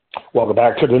Welcome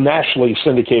back to the nationally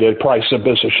syndicated Price of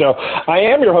Business Show. I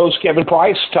am your host, Kevin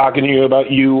Price, talking to you about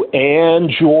you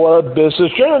and your business.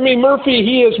 Jeremy Murphy,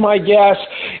 he is my guest.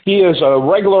 He is a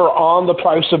regular on the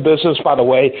Price of Business, by the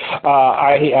way.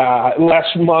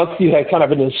 Last month, you had kind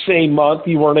of an insane month.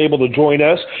 You weren't able to join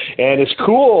us. And it's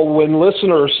cool when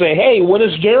listeners say, hey, when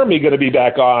is Jeremy going to be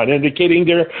back on? Indicating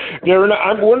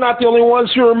we're not the only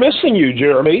ones who are missing you,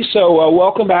 Jeremy. So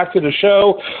welcome back to the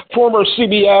show. Former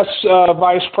CBS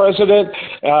Vice President,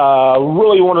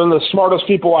 really one of the smartest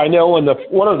people I know and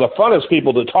one of the funnest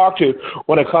people to talk to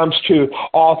when it comes to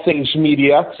all things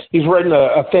media. He's written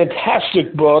a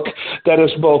fantastic book that is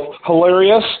both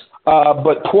hilarious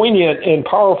but poignant and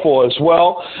powerful as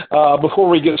well. Before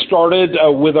we get started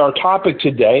with our topic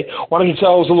today, why don't you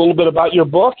tell us a little bit about your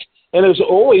book? And as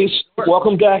always,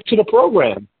 welcome back to the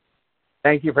program.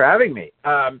 Thank you for having me.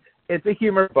 It's a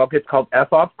humor book. It's called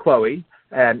F Off Chloe.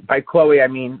 And by Chloe, I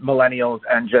mean millennials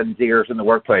and Gen Zers in the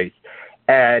workplace.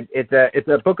 And it's a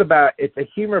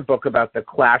humor book about the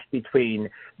clash between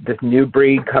this new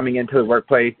breed coming into the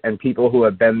workplace and people who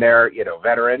have been there,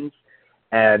 veterans.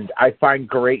 And I find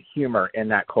great humor in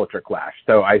that culture clash.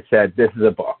 So I said, this is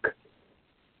a book.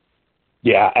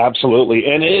 Yeah, absolutely.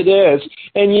 And it is.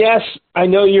 And yes, I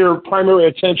know your primary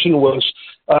attention was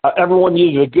everyone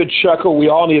needed a good chuckle. We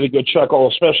all need a good chuckle,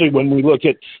 especially when we look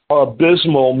at how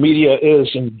abysmal media is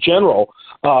in general.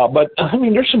 But, I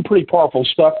mean, there's some pretty powerful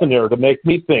stuff in there to make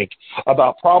me think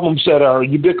about problems that are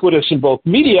ubiquitous in both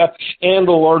media and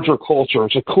the larger culture.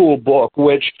 It's a cool book,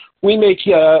 which we make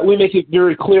it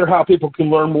very clear how people can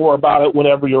learn more about it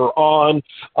whenever you're on.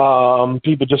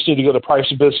 People just need to go to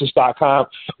priceofbusiness.com,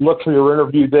 look for your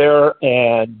interview there,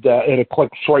 and it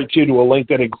clicks right to a link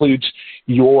that includes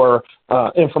your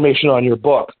information on your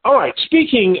book. All right,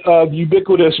 speaking of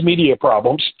ubiquitous media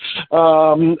problems,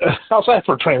 how's that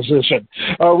for transition?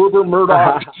 Rupert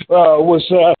Murdoch was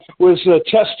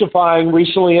testifying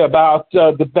recently about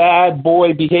the bad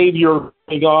boy behavior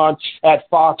going on at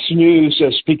Fox News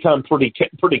has become pretty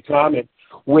common,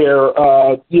 where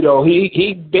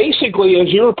he basically,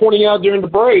 as you were pointing out during the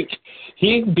break,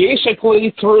 he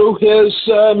basically threw his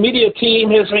media team,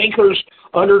 his anchors,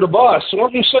 under the bus. So why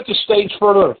don't you set the stage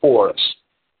further for us?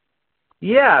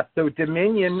 Yeah, so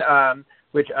Dominion,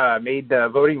 which made the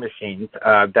voting machines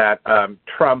that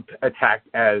Trump attacked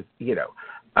as,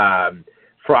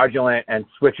 fraudulent and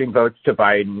switching votes to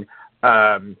Biden,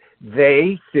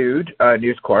 they sued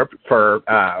News Corp for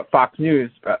Fox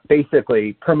News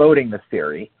basically promoting this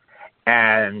theory.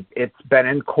 And it's been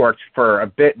in courts for a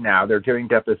bit now. They're doing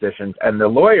depositions. And the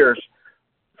lawyers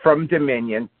from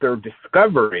Dominion, through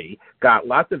discovery, got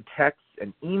lots of texts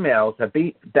and emails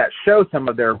that show some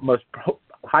of their most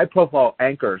high-profile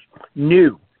anchors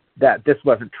knew that this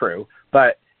wasn't true,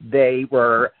 but they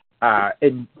were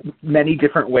in many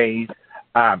different ways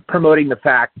promoting the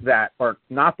fact that, or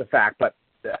not the fact, but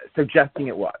suggesting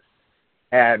it was.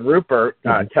 And Rupert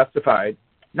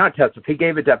he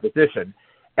gave a deposition,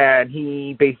 and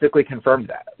he basically confirmed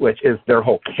that, which is their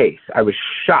whole case. I was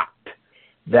shocked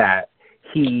that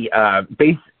he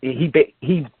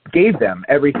gave them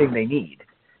everything they need.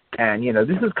 And,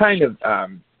 this is kind of,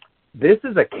 this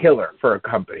is a killer for a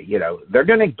company. They're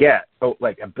going to get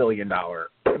like $1 billion,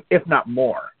 if not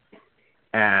more.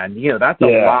 And,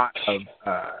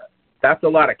 that's a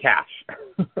lot of cash.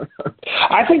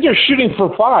 I think they're shooting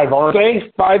for 5, aren't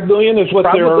they? $5 billion is what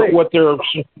they're.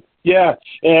 Yeah,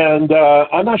 and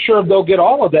I'm not sure if they'll get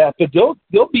all of that, but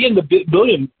they'll be in the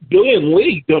billion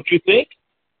league, don't you think?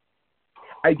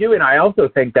 I do, and I also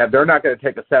think that they're not going to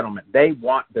take a settlement. They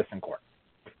want this in court.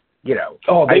 They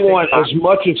want as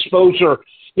much exposure.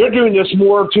 They're doing this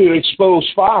more to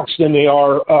expose Fox than they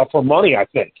are for money, I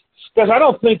think. Because I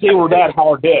don't think they were that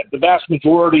hard hit. The vast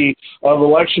majority of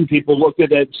election people looked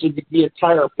at it and said the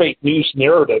entire fake news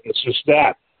narrative is just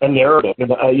that, a narrative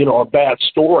and a bad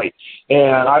story.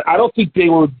 And I don't think they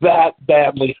were that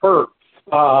badly hurt.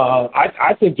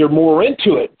 I think they're more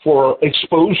into it for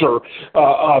exposure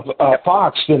of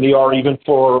Fox than they are even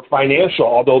for financial,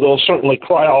 although they'll certainly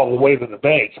cry all the way to the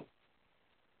bank.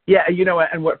 Yeah,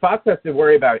 and what Fox has to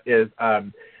worry about is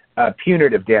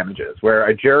punitive damages, where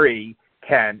a jury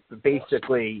can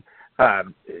basically,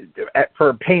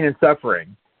 for pain and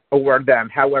suffering, award them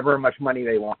however much money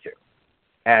they want to.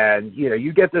 And,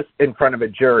 you get this in front of a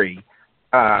jury,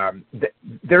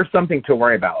 there's something to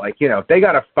worry about. Like, if they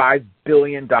got a $5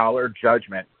 billion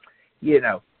judgment,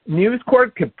 News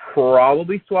Corp could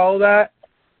probably swallow that.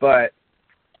 But,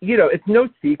 it's no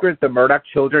secret the Murdoch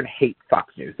children hate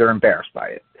Fox News. They're embarrassed by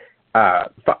it.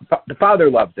 The father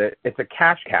loves it. It's a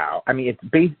cash cow. I mean,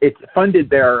 it's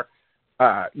funded their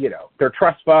their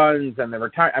trust funds and their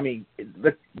retire. I mean,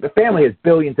 the family has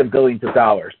billions and billions of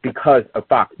dollars because of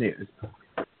Fox News,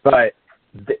 but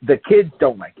the kids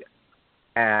don't like it.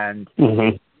 And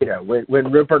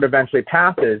when Rupert eventually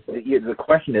passes, the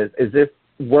question is this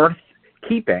worth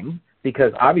keeping?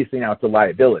 Because obviously now it's a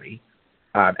liability,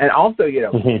 and also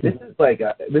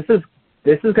this is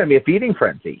going to be a feeding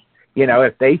frenzy.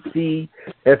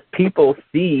 If people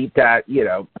see that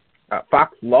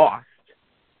Fox lost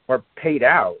or paid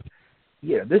out,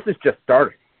 this is just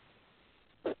starting.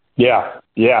 Yeah.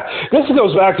 This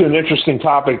goes back to an interesting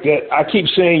topic that I keep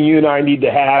saying you and I need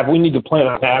to have. We need to plan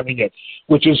on having it,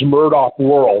 which is Murdoch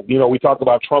World. We talk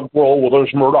about Trump World. Well,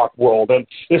 there's Murdoch World, and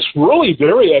it's really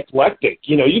very eclectic.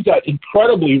 You've got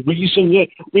incredibly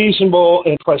reasonable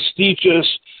and prestigious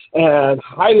and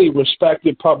highly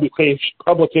respected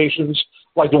publications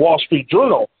like the Wall Street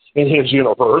Journal in his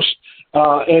universe.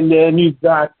 And then you've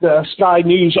got Sky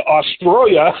News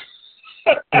Australia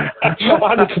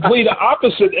on the complete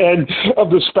opposite end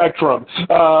of the spectrum,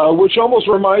 which almost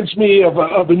reminds me of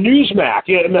a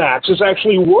Newsmax. Max is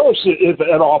actually worse, if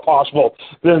at all possible,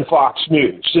 than Fox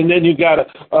News. And then you've got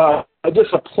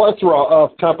just a plethora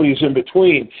of companies in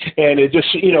between, and it just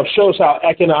shows how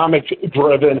economic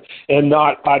driven and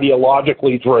not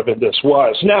ideologically driven this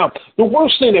was. Now, the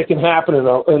worst thing that can happen in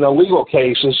a legal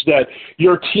case is that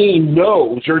your team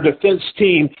knows, your defense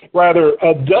team rather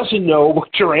doesn't know what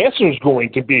your answer is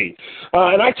going to be,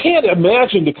 and I can't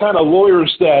imagine the kind of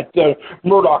lawyers that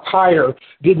Murdoch hired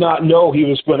did not know he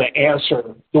was going to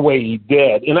answer the way he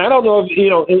did. And I don't know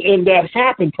if and that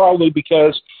happened probably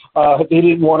because they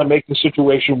didn't want to make the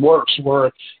situation worse,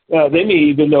 where they may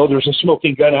even know there's a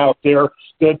smoking gun out there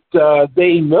that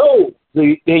they know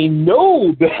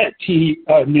that he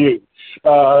knew.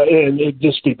 And it'd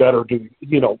just be better to,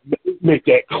 make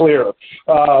that clear.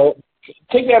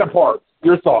 Take that apart.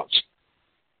 Your thoughts?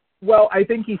 Well, I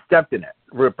think he stepped in it,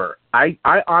 Rupert. I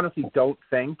honestly don't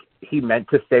think he meant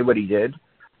to say what he did.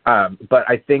 But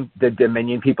I think the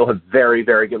Dominion people have very,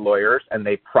 very good lawyers, and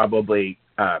they probably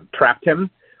trapped him.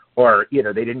 Or, they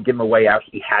didn't give him a way out.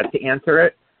 He had to answer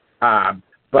it.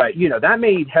 But, that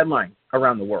made headlines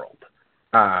around the world.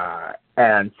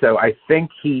 And so I think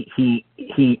he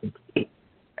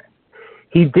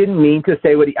didn't mean to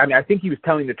say I think he was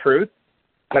telling the truth,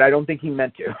 but I don't think he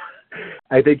meant to.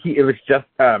 I think it was just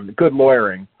good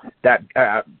lawyering that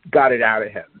got it out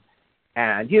of him.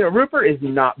 And, Rupert is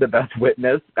not the best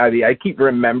witness. I keep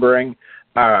remembering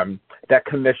that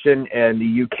commission in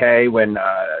the UK when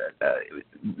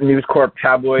News Corp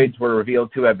tabloids were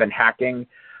revealed to have been hacking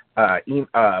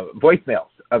voicemails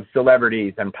of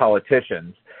celebrities and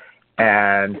politicians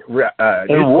and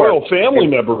royal family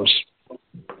members.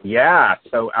 Yeah.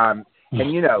 So and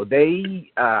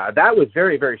they that was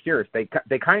very, very serious.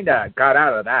 They kind of got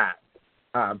out of that.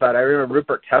 But I remember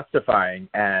Rupert testifying,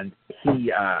 and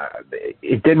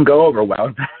it didn't go over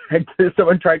well.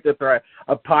 Someone tried to throw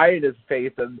a pie in his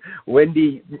face, and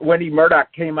Wendy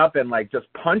Murdoch came up and just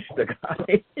punched the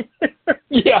guy.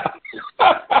 Yeah.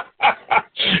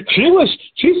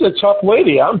 She's a tough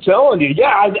lady, I'm telling you.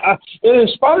 Yeah, and in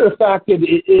spite of the fact that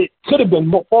it could have been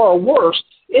far worse,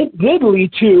 it did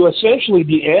lead to essentially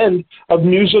the end of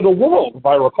News of the World, if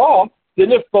I recall.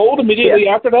 Didn't it fold immediately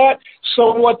after that?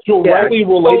 Somewhat directly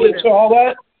related to all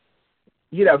that?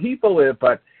 He folded,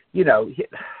 but,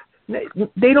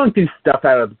 they don't do stuff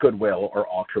out of goodwill or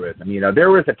altruism.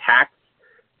 There was a tax,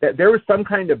 there was some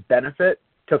kind of benefit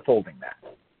to folding that.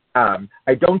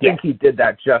 I don't think he did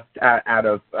that just out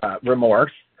of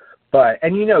remorse. But,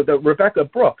 and the Rebecca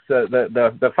Brooks,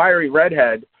 the fiery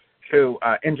redhead who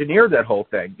engineered that whole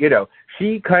thing,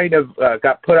 she kind of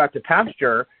got put out to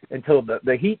pasture until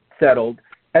the heat settled,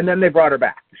 and then they brought her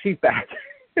back. She's back.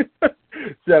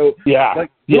 So,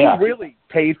 who really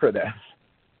paid for this?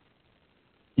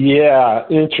 Yeah,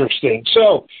 interesting.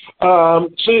 So,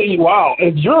 wow,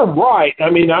 and you're right.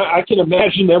 I can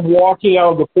imagine them walking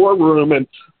out of the courtroom and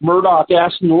Murdoch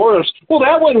asking the lawyers,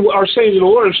 saying to the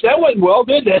lawyers, that went well,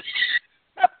 didn't it?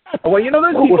 Well,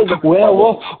 those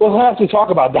people. We'll have to talk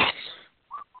about that.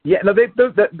 Yeah, no,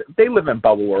 they live in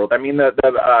bubble world.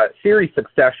 The series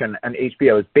Succession on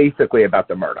HBO is basically about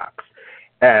the Murdochs,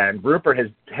 and Rupert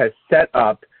has set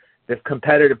up this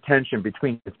competitive tension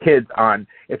between his kids on.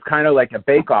 It's kind of like a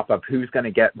bake-off of who's going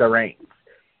to get the reins.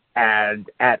 And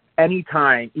at any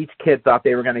time, each kid thought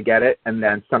they were going to get it, and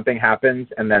then something happens,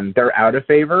 and then they're out of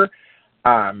favor.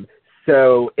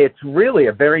 So it's really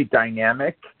a very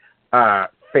dynamic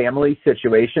family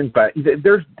situation, but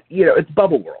there's, it's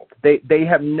bubble world. They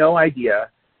have no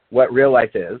idea what real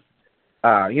life is.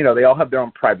 They all have their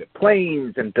own private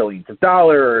planes and billions of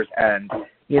dollars, and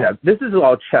this is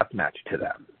all chess match to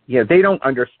them. They don't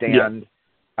understand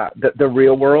the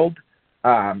real world.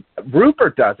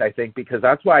 Rupert does, I think, because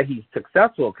that's why he's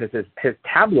successful, because his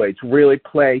tabloids really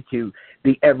play to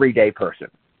the everyday person,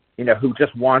 who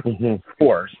just wants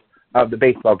scores of the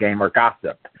baseball game or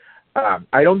gossip.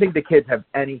 I don't think the kids have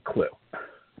any clue.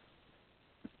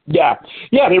 Yeah,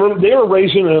 they were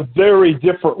raised in a very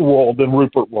different world than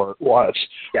Rupert was.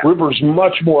 Yeah. Rupert's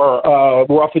much more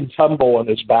rough and tumble in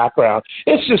his background.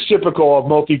 It's just typical of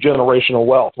multi-generational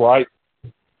wealth, right?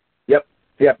 Yep.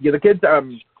 Yeah, the kids,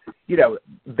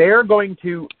 they're going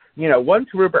to, once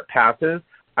Rupert passes,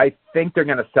 I think they're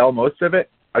going to sell most of it.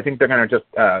 I think they're going to just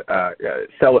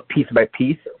sell it piece by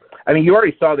piece. I mean, you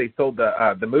already saw they sold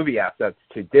the movie assets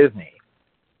to Disney.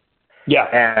 Yeah.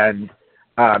 And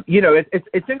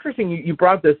it's interesting you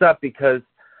brought this up, because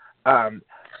I'm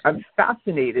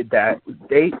fascinated that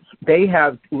they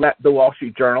have let the Wall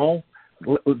Street Journal,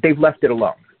 they've left it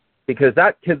alone, because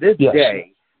that to this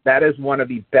day, that is one of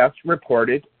the best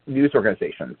reported news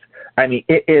organizations. I mean,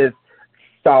 it is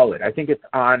solid. I think it's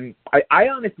on. I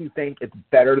honestly think it's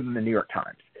better than the New York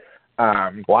Times.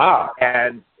 Wow.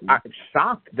 And I'm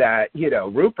shocked that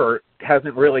Rupert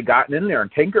hasn't really gotten in there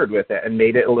and tinkered with it and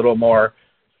made it a little more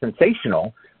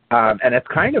sensational, and it's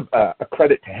kind of a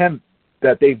credit to him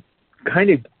that they've kind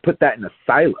of put that in a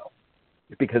silo,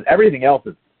 because everything else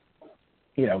is,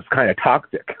 is kind of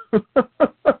toxic.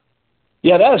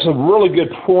 Yeah, that is a really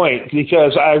good point,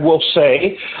 because I will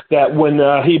say that when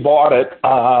he bought it,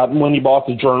 when he bought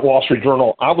the Wall Street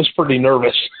Journal, I was pretty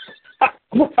nervous. I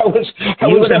was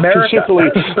not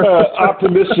particularly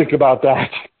optimistic about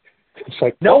that. It's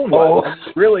like, no one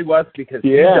really was, because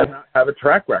he does not have a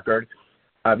track record.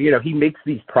 He makes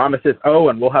these promises,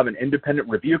 and we'll have an independent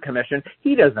review commission.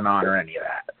 He doesn't honor any of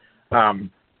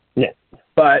that.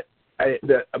 But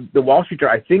the Wall Street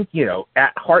Journal, I think,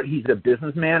 at heart, he's a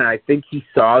businessman, and I think he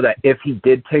saw that if he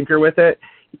did tinker with it,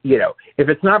 if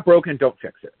it's not broken, don't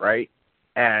fix it, right?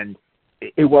 And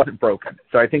it wasn't broken.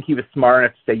 So I think he was smart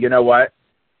enough to say, you know what?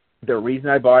 The reason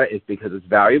I bought it is because it's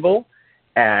valuable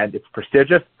and it's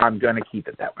prestigious. I'm going to keep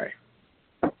it that way.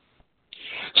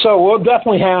 So we'll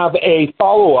definitely have a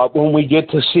follow-up when we get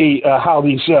to see how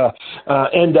these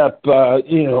end up,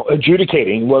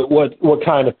 adjudicating what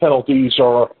kind of penalties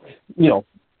are,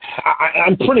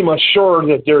 I'm pretty much sure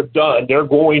that they're done. They're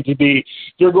going to be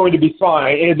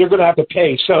fine, and they're going to have to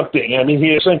pay something. I mean, he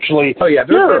essentially,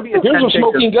 here's a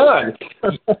smoking gun.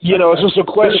 It's just a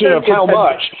question of how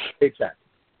much. Exactly.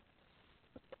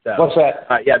 So, what's that?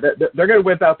 They're going to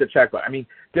whip out the checkbook. I mean,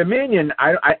 Dominion,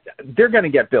 they're going to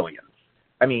get billions.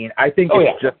 I mean, I think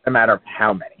it's just a matter of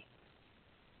how many.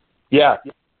 Yeah.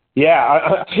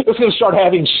 Yeah, it's going to start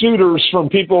having suitors from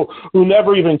people who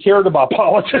never even cared about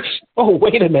politics. Oh,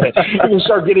 wait a minute. You're going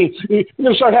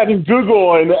to start having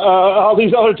Google and all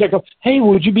these other tech. Hey,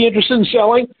 would you be interested in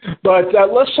selling? But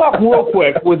let's talk real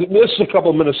quick, with just a couple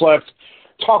of minutes left,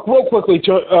 talk real quickly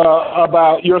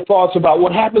about your thoughts about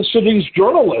what happens to these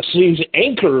journalists, these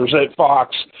anchors at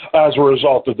Fox as a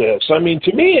result of this. I mean,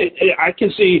 to me, I can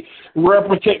see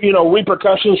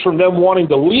repercussions from them wanting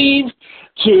to leave,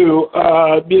 to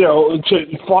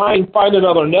find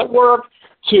another network,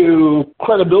 to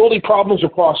credibility problems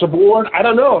across the board. I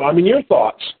don't know. I mean, your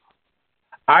thoughts?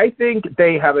 I think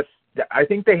they have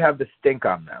the stink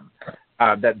on them.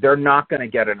 That they're not going to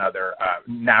get another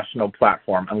national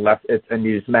platform unless it's a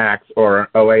Newsmax or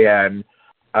OAN.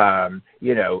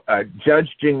 Judge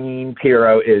Jeanine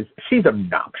Pirro she's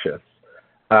obnoxious.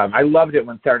 I loved it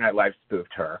when Saturday Night Live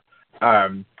spoofed her.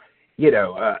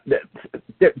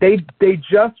 They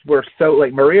just were so,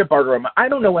 like Maria Bartiromo. I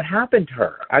don't know what happened to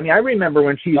her. I mean, I remember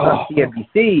when she was on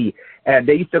CNBC, and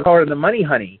they used to call her the Money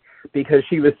Honey, because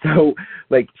she was so,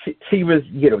 like, she was,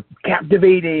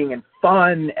 captivating and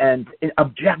fun and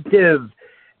objective,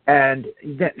 and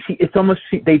it's almost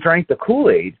they drank the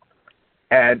Kool-Aid,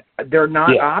 and they're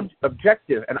not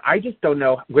objective, and I just don't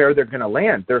know where they're going to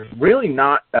land. There's really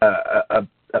not a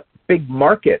big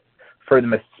market for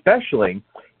them, especially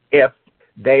if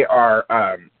they are,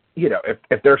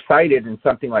 if they're cited in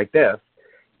something like this.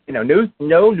 No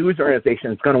news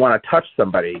organization is going to want to touch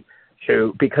somebody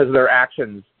who, because of their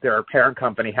actions, their parent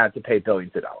company had to pay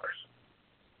billions of dollars.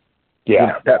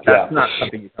 Yeah, that's not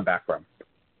something you come back from.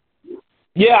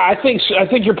 Yeah, I think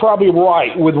you're probably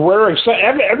right. With where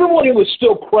everyone who was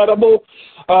still credible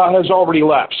has already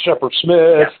left. Shepard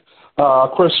Smith,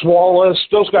 Chris Wallace,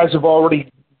 those guys have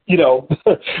already, they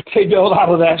bailed out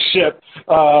of that ship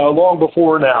long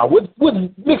before now, with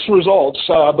mixed results.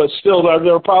 But still,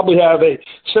 they'll probably have a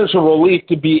sense of relief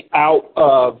to be out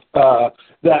of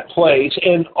that place.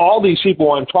 And all these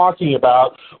people I'm talking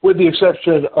about, with the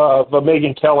exception of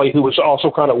Megyn Kelly, who was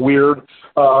also kind of weird,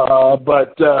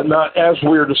 but not as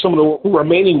weird as some of the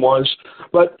remaining ones.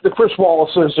 But the Chris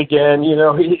Wallaces, again,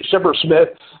 Shepard Smith,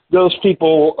 those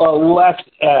people left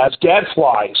as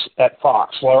gadflies at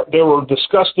Fox. They were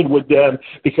disgusted with them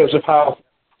because of how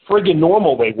friggin'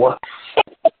 normal they were.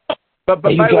 But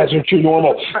hey, you guys are too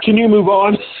normal. Can you move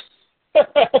on?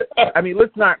 I mean,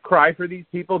 let's not cry for these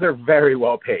people. They're very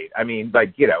well paid. I mean,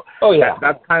 oh yeah,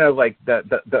 that's kind of like the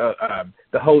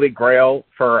holy grail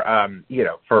for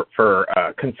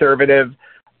conservative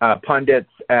pundits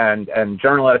and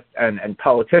journalists and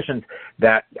politicians,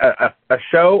 that a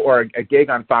show or a gig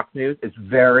on Fox News is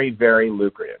very, very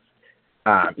lucrative.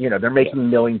 They're making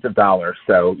millions of dollars.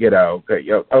 So,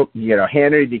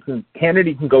 Hannity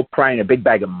can go cry in a big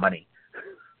bag of money.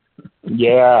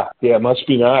 Yeah, it must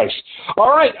be nice.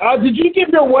 All right, did you give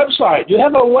your website? You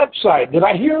have a website. Did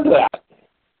I hear that?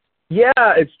 Yeah,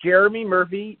 it's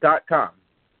jeremymurphy.com.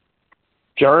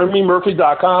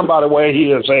 JeremyMurphy.com. By the way,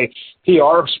 he is a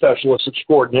PR specialist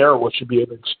extraordinaire, which should be a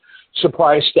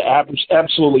surprise to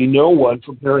absolutely no one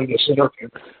from hearing this interview.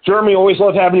 Jeremy, always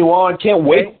love having you on. Can't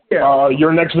wait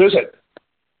your next visit.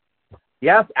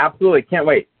 Yes, absolutely. Can't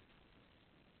wait.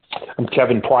 I'm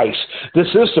Kevin Price. This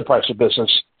is The Price of Business.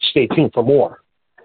 Stay tuned for more.